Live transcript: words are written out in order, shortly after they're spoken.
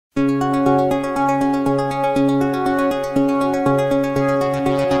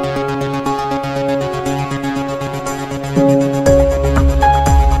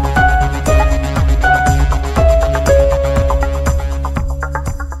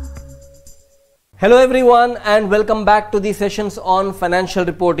Hello everyone and welcome back to the sessions on financial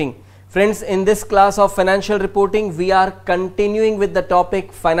reporting. Friends, in this class of financial reporting, we are continuing with the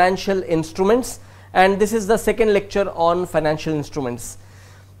topic financial instruments, and this is the second lecture on financial instruments.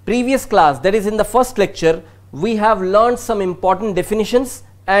 Previous class, that is in the first lecture, we have learned some important definitions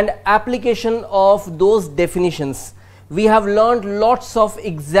and application of those definitions. We have learned lots of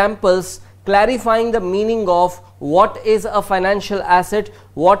examples clarifying the meaning of what is a financial asset,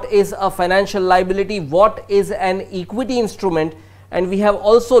 what is a financial liability, what is an equity instrument, and we have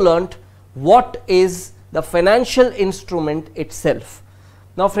also learnt what is the financial instrument itself.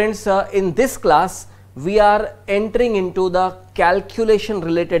 Now friends, in this class we are entering into the calculation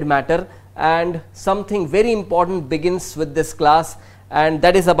related matter, and something very important begins with this class, and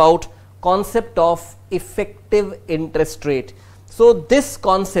that is about concept of effective interest rate. So this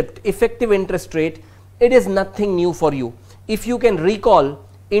concept, effective interest rate, it is nothing new for you. If you can recall,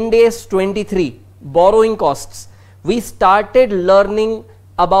 Ind AS 23 borrowing costs, we started learning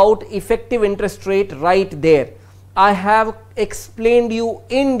about effective interest rate right there. I have explained you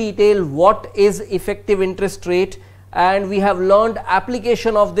in detail what is effective interest rate, and we have learned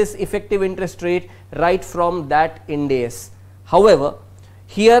application of this effective interest rate right from that Ind AS. However,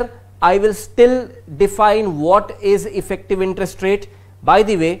 here I will still define what is effective interest rate. By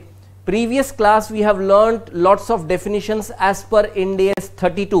the way, previous class we have learned lots of definitions as per Ind AS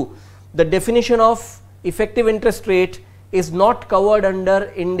 32. The definition of effective interest rate is not covered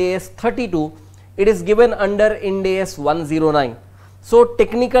under Ind AS 32. It is given under Ind AS 109. So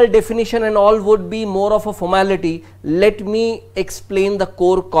technical definition and all would be more of a formality. Let me explain the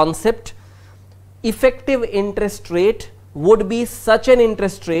core concept. Effective interest rate would be such an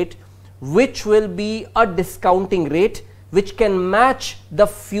interest rate which will be a discounting rate which can match the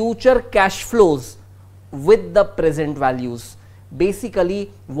future cash flows with the present values.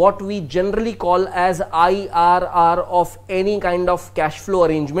 Basically what we generally call as IRR of any kind of cash flow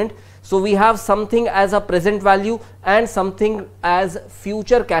arrangement. So we have something as a present value and something as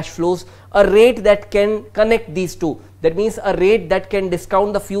future cash flows, a rate that can connect these two. That means a rate that can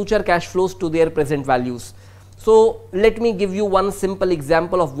discount the future cash flows to their present values. So let me give you one simple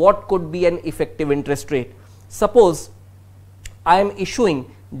example of what could be an effective interest rate. Suppose I am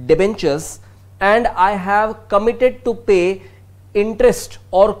issuing debentures and I have committed to pay interest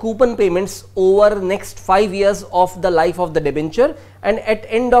or coupon payments over next 5 years of the life of the debenture, and at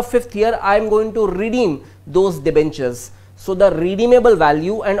end of 5th year I am going to redeem those debentures. So the redeemable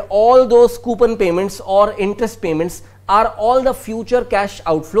value and all those coupon payments or interest payments are all the future cash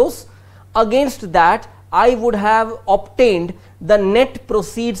outflows. Against that I would have obtained the net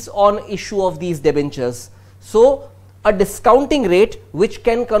proceeds on issue of these debentures. So a discounting rate which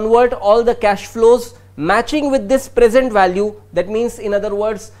can convert all the cash flows matching with this present value, that means in other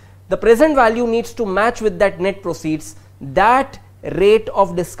words the present value needs to match with that net proceeds, that rate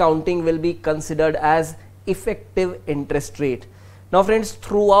of discounting will be considered as effective interest rate. Now friends,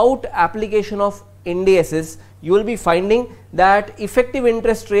 throughout application of Ind AS, you will be finding that effective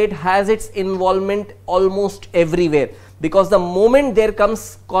interest rate has its involvement almost everywhere, because the moment there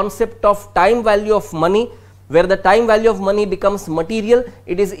comes concept of time value of money, where the time value of money becomes material,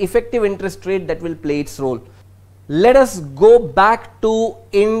 it is effective interest rate that will play its role. Let us go back to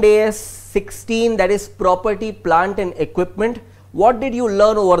Ind AS 16, that is property, plant and equipment. What did you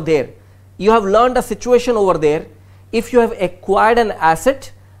learn over there? You have learned a situation over there. If you have acquired an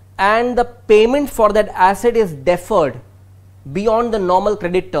asset and the payment for that asset is deferred beyond the normal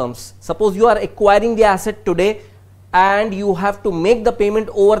credit terms. Suppose you are acquiring the asset today and you have to make the payment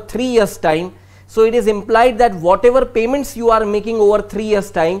over 3 years time. So it is implied that whatever payments you are making over 3 years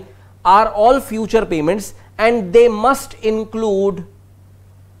time are all future payments, and they must include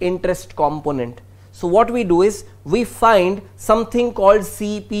interest component. So what we do is we find something called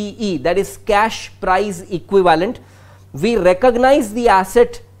CPE, that is cash price equivalent. We recognize the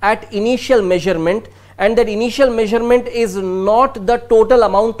asset at initial measurement, and that initial measurement is not the total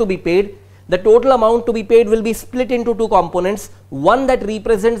amount to be paid. The total amount to be paid will be split into two components, one that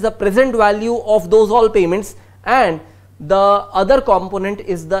represents the present value of those all payments, and the other component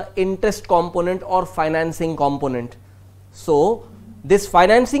is the interest component or financing component. So this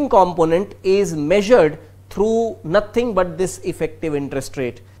financing component is measured through nothing but this effective interest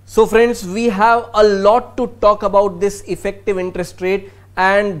rate. So friends, we have a lot to talk about this effective interest rate,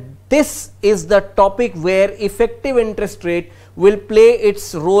 and this is the topic where effective interest rate will play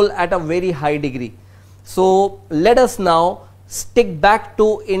its role at a very high degree. So let us now stick back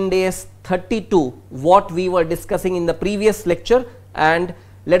to Ind AS 32, what we were discussing in the previous lecture, and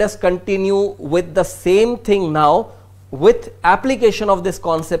let us continue with the same thing now with application of this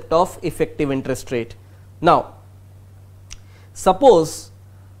concept of effective interest rate. Now, suppose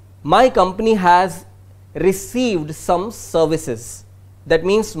my company has received some services. That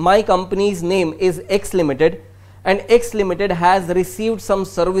means my company's name is X Limited and X Limited has received some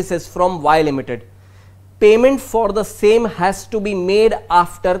services from Y Limited. Payment for the same has to be made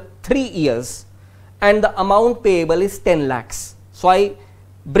after 3 years and the amount payable is 10 lakhs. So I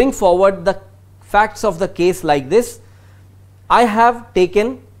bring forward the facts of the case like this. I have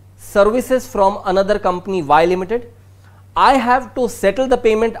taken services from another company Y Limited. I have to settle the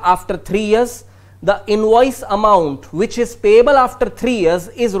payment after 3 years. The invoice amount which is payable after 3 years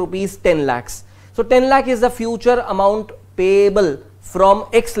is rupees 10 lakhs. So 10 lakh is the future amount payable from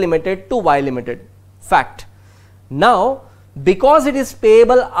X Limited to Y Limited. Fact. Now, because it is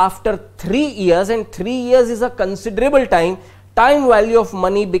payable after 3 years and 3 years is a considerable time, time value of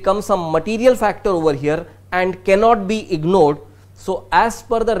money becomes a material factor over here and cannot be ignored. So as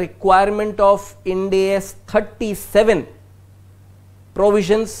per the requirement of Ind AS 37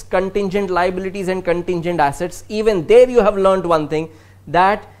 provisions, contingent liabilities and contingent assets, even there you have learnt one thing,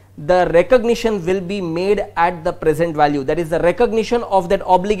 that the recognition will be made at the present value. That is, the recognition of that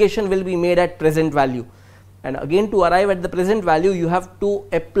obligation will be made at present value. And again, to arrive at the present value, you have to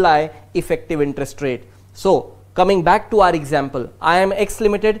apply effective interest rate. So coming back to our example, I am X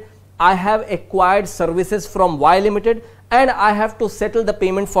Limited, I have acquired services from Y Limited and I have to settle the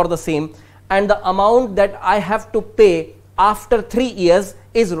payment for the same, and the amount that I have to pay after 3 years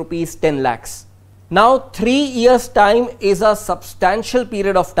is rupees 10 lakhs. Now 3 years time is a substantial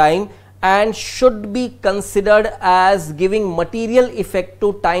period of time and should be considered as giving material effect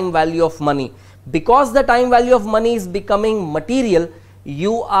to time value of money. Because the time value of money is becoming material,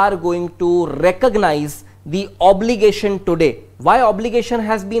 you are going to recognize the obligation today. Why obligation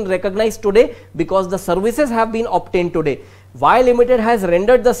has been recognized today? Because the services have been obtained today. Y Limited has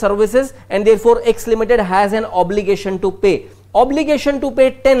rendered the services and therefore X Limited has an obligation to pay. Obligation to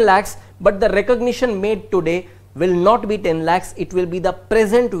pay 10 lakhs, but the recognition made today will not be 10 lakhs, it will be the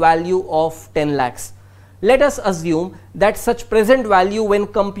present value of 10 lakhs. Let us assume that such present value when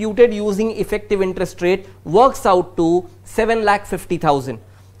computed using effective interest rate works out to 7,50,000.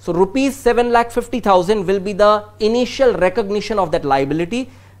 So rupees 7,50,000 will be the initial recognition of that liability.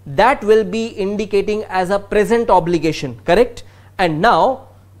 That will be indicating as a present obligation, correct? And now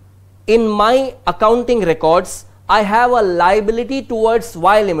in my accounting records, I have a liability towards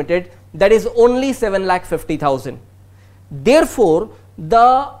Y Limited that is only 7,50,000. Therefore,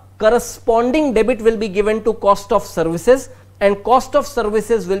 the corresponding debit will be given to cost of services and cost of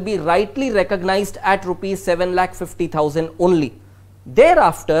services will be rightly recognized at rupees 7,50,000 only.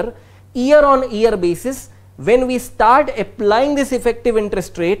 Thereafter, year on year basis, when we start applying this effective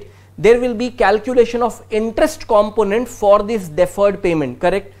interest rate, there will be calculation of interest component for this deferred payment,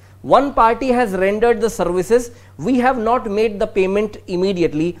 correct? One party has rendered the services, we have not made the payment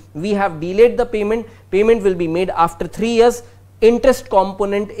immediately, we have delayed the payment, payment will be made after 3 years, interest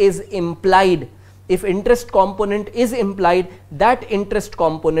component is implied. If interest component is implied, that interest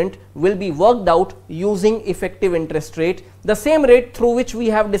component will be worked out using effective interest rate, the same rate through which we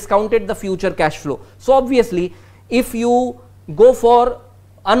have discounted the future cash flow. So obviously, if you go for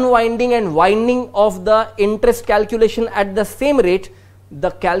unwinding and winding of the interest calculation at the same rate,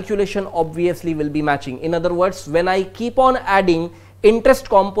 the calculation obviously will be matching. In other words, when I keep on adding interest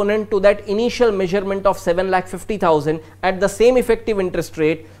component to that initial measurement of 7,50,000 at the same effective interest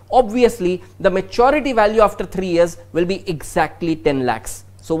rate, obviously the maturity value after 3 years will be exactly 10 lakhs.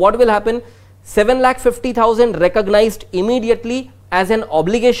 So what will happen? 7,50,000 recognized immediately as an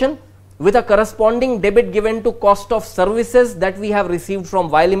obligation with a corresponding debit given to cost of services that we have received from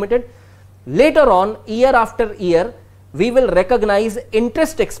Y Limited. Later on, year after year, we will recognize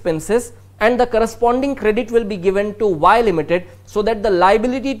interest expenses and the corresponding credit will be given to Y Limited, so that the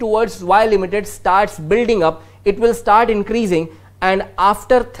liability towards Y Limited starts building up, it will start increasing, and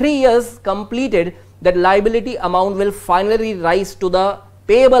after 3 years completed, that liability amount will finally rise to the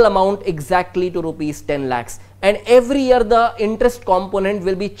payable amount exactly to rupees 10 lakhs. And every year the interest component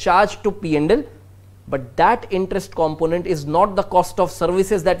will be charged to P&L, but that interest component is not the cost of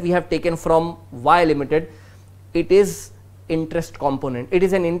services that we have taken from Y Limited, it is interest component. It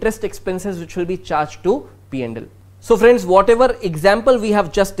is an interest expenses which will be charged to P&L. So friends, whatever example we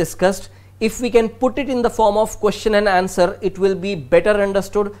have just discussed, if we can put it in the form of question and answer, it will be better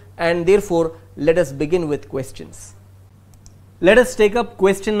understood, and therefore let us begin with questions. Let us take up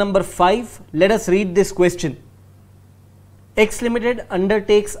question number 5. Let us read this question. X Limited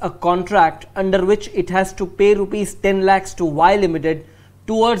undertakes a contract under which it has to pay rupees 10 lakhs to Y Limited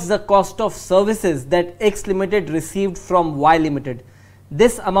towards the cost of services that X Limited received from Y Limited.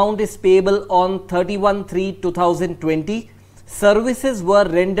 This amount is payable on 31/3/2020. Services were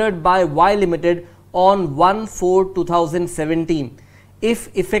rendered by Y Limited on 1/4/2017. If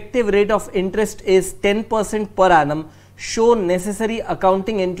effective rate of interest is 10% per annum, show necessary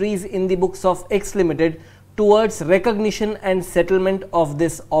accounting entries in the books of X Limited towards recognition and settlement of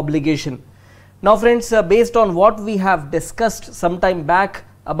this obligation. Now friends, based on what we have discussed some time back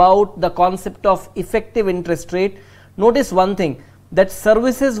about the concept of effective interest rate, notice one thing, that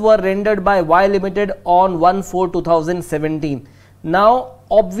services were rendered by Y Limited on 1/4/2017. Now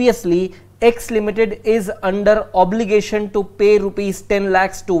obviously X Limited is under obligation to pay rupees 10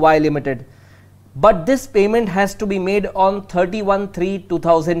 lakhs to Y Limited, but this payment has to be made on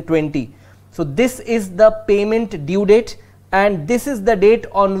 31/3/2020. So this is the payment due date, and this is the date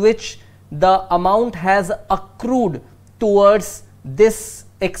on which the amount has accrued towards this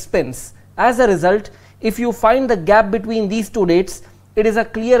expense. As a result, if you find the gap between these two dates, it is a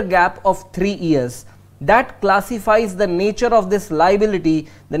clear gap of 3 years. That classifies the nature of this liability,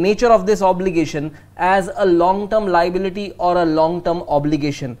 the nature of this obligation, as a long-term liability or a long-term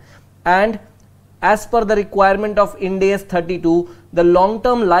obligation. And as per the requirement of Ind AS 32, the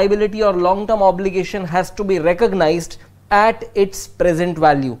long-term liability or long-term obligation has to be recognized at its present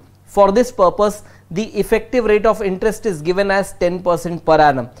value. For this purpose, the effective rate of interest is given as 10% per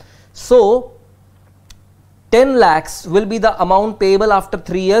annum. So 10 lakhs will be the amount payable after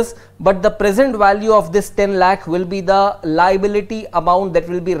 3 years, but the present value of this 10 lakh will be the liability amount that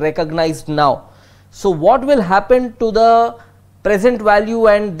will be recognized now. So what will happen to the present value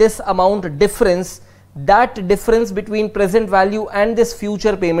and this amount difference? That difference between present value and this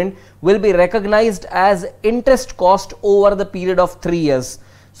future payment will be recognized as interest cost over the period of 3 years.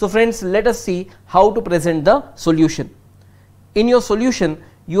 So friends, let us see how to present the solution. In your solution,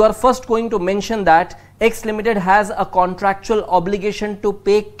 you are first going to mention that X Limited has a contractual obligation to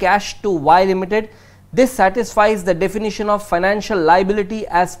pay cash to Y Limited. This satisfies the definition of financial liability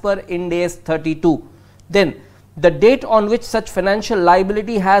as per Ind AS 32. Then the date on which such financial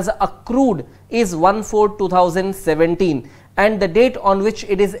liability has accrued is 1/4/2017, and the date on which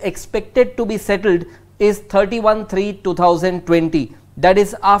it is expected to be settled is 31/3/2020. That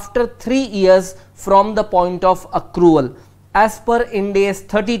is after 3 years from the point of accrual. As per Ind AS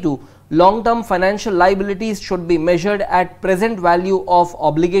 32, long-term financial liabilities should be measured at present value of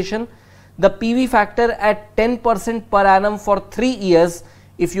obligation. The PV factor at 10% per annum for 3 years,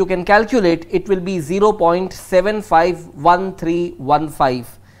 if you can calculate, it will be 0.751315.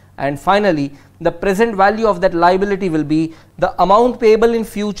 And finally, the present value of that liability will be the amount payable in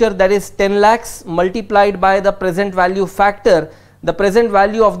future, that is 10 lakhs multiplied by the present value factor. The present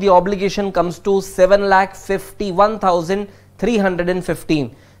value of the obligation comes to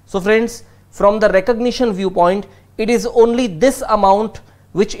 7,51,315. So friends, from the recognition viewpoint, it is only this amount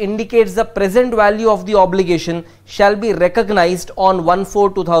which indicates the present value of the obligation shall be recognized on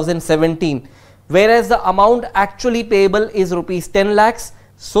 1/4/2017, whereas the amount actually payable is rupees 10 lakhs.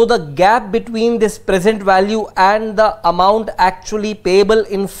 So the gap between this present value and the amount actually payable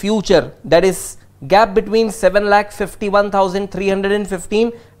in future, that is gap between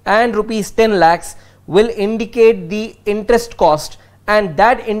 7,51,315 and rupees 10 lakhs, will indicate the interest cost, and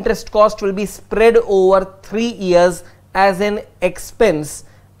that interest cost will be spread over 3 years as an expense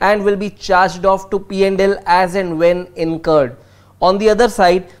and will be charged off to P&L as and when incurred. On the other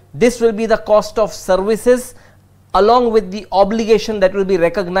side, this will be the cost of services along with the obligation that will be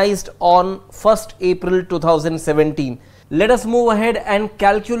recognized on 1st April 2017. Let us move ahead and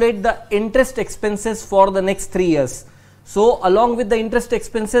calculate the interest expenses for the next 3 years. So along with the interest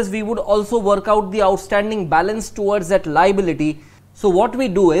expenses, we would also work out the outstanding balance towards that liability. So what we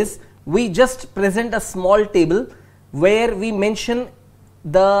do is, we just present a small table where we mention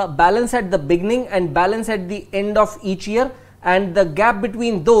the balance at the beginning and balance at the end of each year, and the gap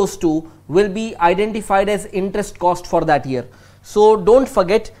between those two will be identified as interest cost for that year. So don't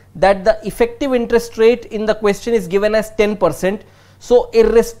forget that the effective interest rate in the question is given as 10%. So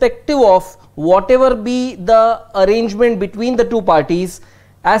irrespective of whatever be the arrangement between the two parties,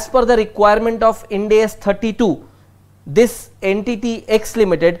 as per the requirement of Ind AS 32, this entity X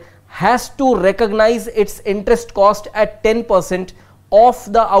Limited has to recognize its interest cost at 10%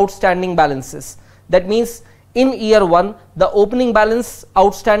 of the outstanding balances. That means in year 1, the opening balance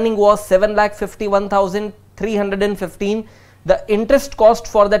outstanding was 7,51,315. The interest cost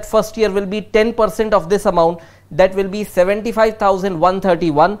for that first year will be 10% of this amount, that will be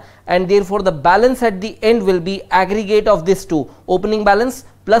 75,131, and therefore the balance at the end will be aggregate of these two, opening balance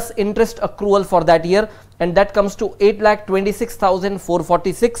plus interest accrual for that year, and that comes to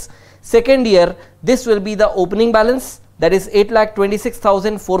 8,26,446. Second year, this will be the opening balance, that is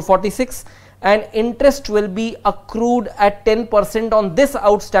 8,26,446, and interest will be accrued at 10% on this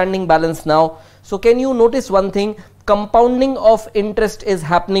outstanding balance now. So can you notice one thing? Compounding of interest is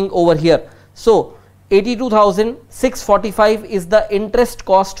happening over here. So 82,645 is the interest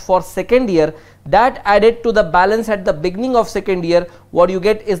cost for second year. That added to the balance at the beginning of second year, what you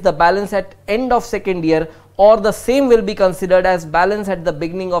get is the balance at end of second year, or the same will be considered as balance at the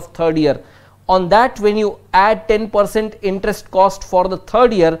beginning of third year. On that, when you add 10% interest cost for the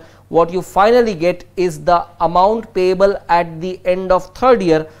third year, what you finally get is the amount payable at the end of third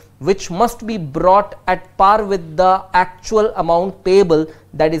year, which must be brought at par with the actual amount payable,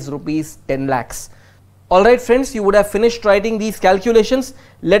 that is rupees 10 lakhs. Alright friends, you would have finished writing these calculations.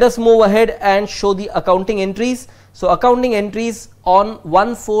 Let us move ahead and show the accounting entries. So accounting entries on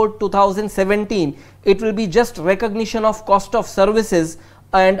 1/4/2017, it will be just recognition of cost of services,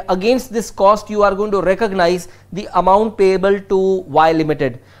 and against this cost you are going to recognize the amount payable to Y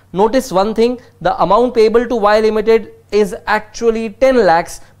Limited. Notice one thing, the amount payable to Y Limited is actually 10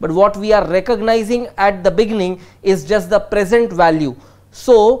 lakhs, but what we are recognizing at the beginning is just the present value.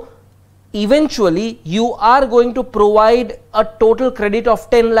 So eventually you are going to provide a total credit of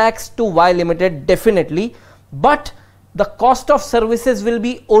 10 lakhs to Y Limited definitely, but the cost of services will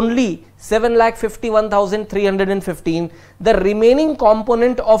be only 7,51,315. The remaining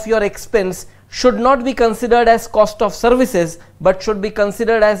component of your expense should not be considered as cost of services, but should be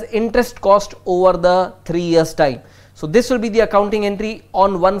considered as interest cost over the 3 years time. So this will be the accounting entry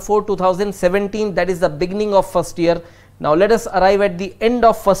on 1/4/2017, that is the beginning of first year. Now let us arrive at the end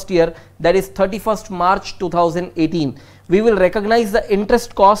of first year, that is 31st March 2018. We will recognize the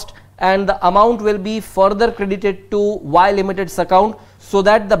interest cost and the amount will be further credited to Y Limited's account, so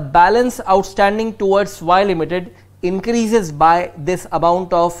that the balance outstanding towards Y Limited increases by this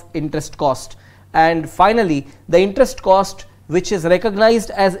amount of interest cost. And finally, the interest cost, which is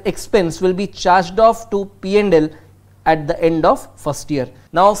recognized as expense, will be charged off to P&L at the end of first year.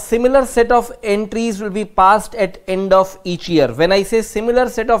 Now similar set of entries will be passed at end of each year. When I say similar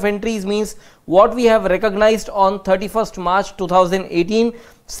set of entries, means what we have recognized on 31st March 2018,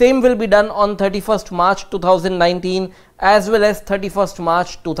 same will be done on 31st March 2019 as well as 31st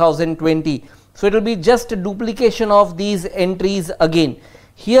March 2020. So it will be just a duplication of these entries again.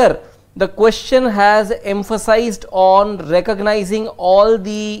 Here the question has emphasized on recognizing all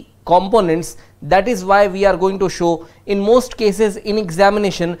the components. That is why we are going to show. In most cases in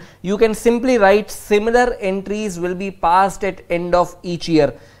examination, you can simply write similar entries will be passed at end of each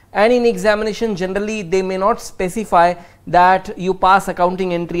year, and in examination generally they may not specify that you pass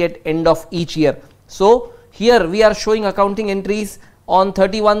accounting entry at end of each year. So here we are showing accounting entries on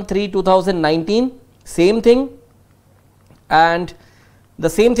 31/3/2019, same thing, and the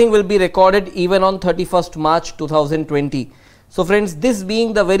same thing will be recorded even on 31st March 2020. So friends, this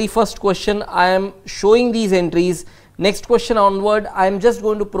being the very first question, I am showing these entries. Next question onward, I am just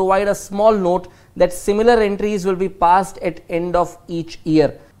going to provide a small note that similar entries will be passed at end of each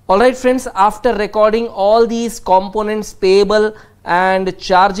year. Alright friends, after recording all these components payable and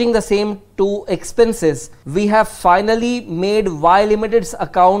charging the same to expenses, we have finally made Y Limited's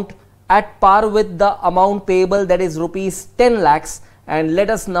account at par with the amount payable, that is rupees 10 lakhs, and let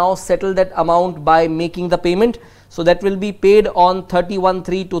us now settle that amount by making the payment. So that will be paid on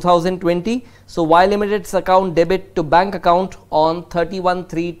 31/3/2020. So Y Limited's account debit to bank account on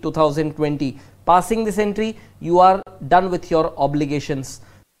 31/3/2020. Passing this entry, you are done with your obligations.